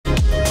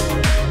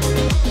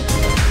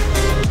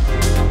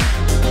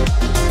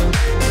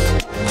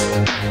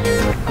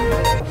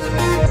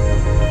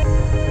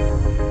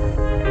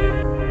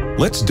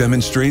Let's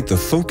demonstrate the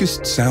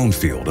focused sound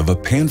field of a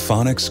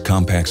Panphonics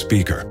compact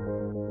speaker.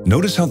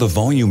 Notice how the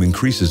volume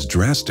increases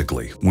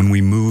drastically when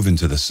we move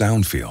into the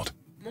sound field.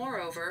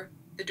 Moreover,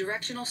 the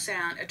directional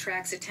sound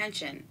attracts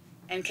attention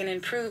and can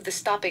improve the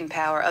stopping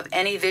power of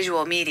any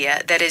visual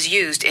media that is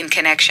used in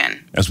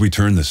connection. As we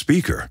turn the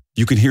speaker,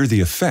 you can hear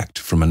the effect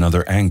from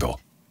another angle.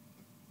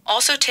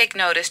 Also take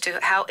notice to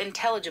how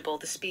intelligible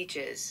the speech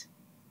is.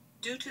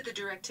 Due to the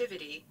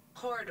directivity,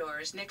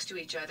 corridors next to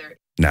each other.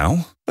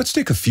 Now, let's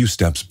take a few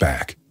steps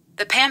back.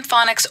 The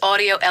Panphonics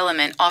audio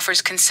element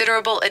offers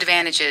considerable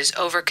advantages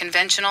over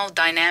conventional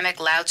dynamic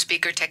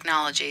loudspeaker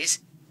technologies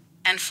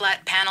and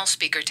flat panel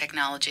speaker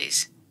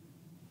technologies.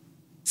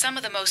 Some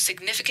of the most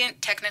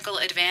significant technical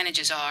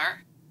advantages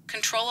are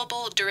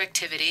controllable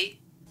directivity.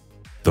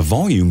 The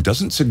volume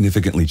doesn't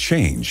significantly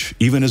change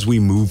even as we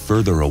move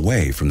further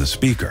away from the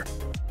speaker.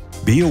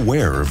 Be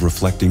aware of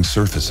reflecting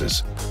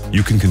surfaces.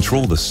 You can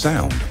control the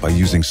sound by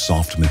using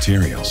soft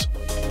materials.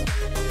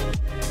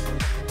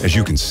 As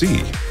you can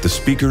see, the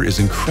speaker is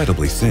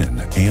incredibly thin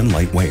and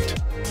lightweight.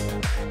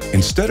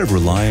 Instead of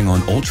relying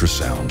on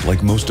ultrasound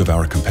like most of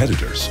our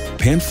competitors,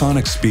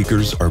 Panphonics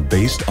speakers are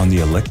based on the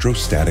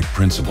electrostatic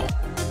principle.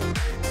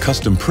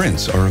 Custom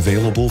prints are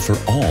available for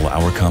all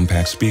our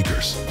compact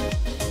speakers.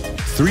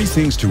 3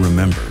 things to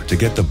remember to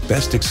get the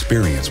best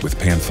experience with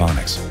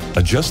Panphonics.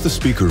 Adjust the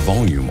speaker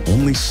volume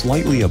only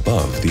slightly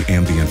above the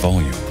ambient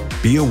volume.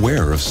 Be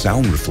aware of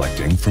sound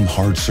reflecting from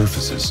hard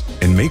surfaces,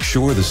 and make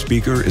sure the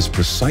speaker is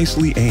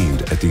precisely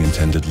aimed at the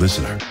intended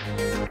listener.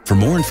 For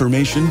more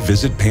information,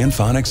 visit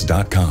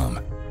panphonics.com.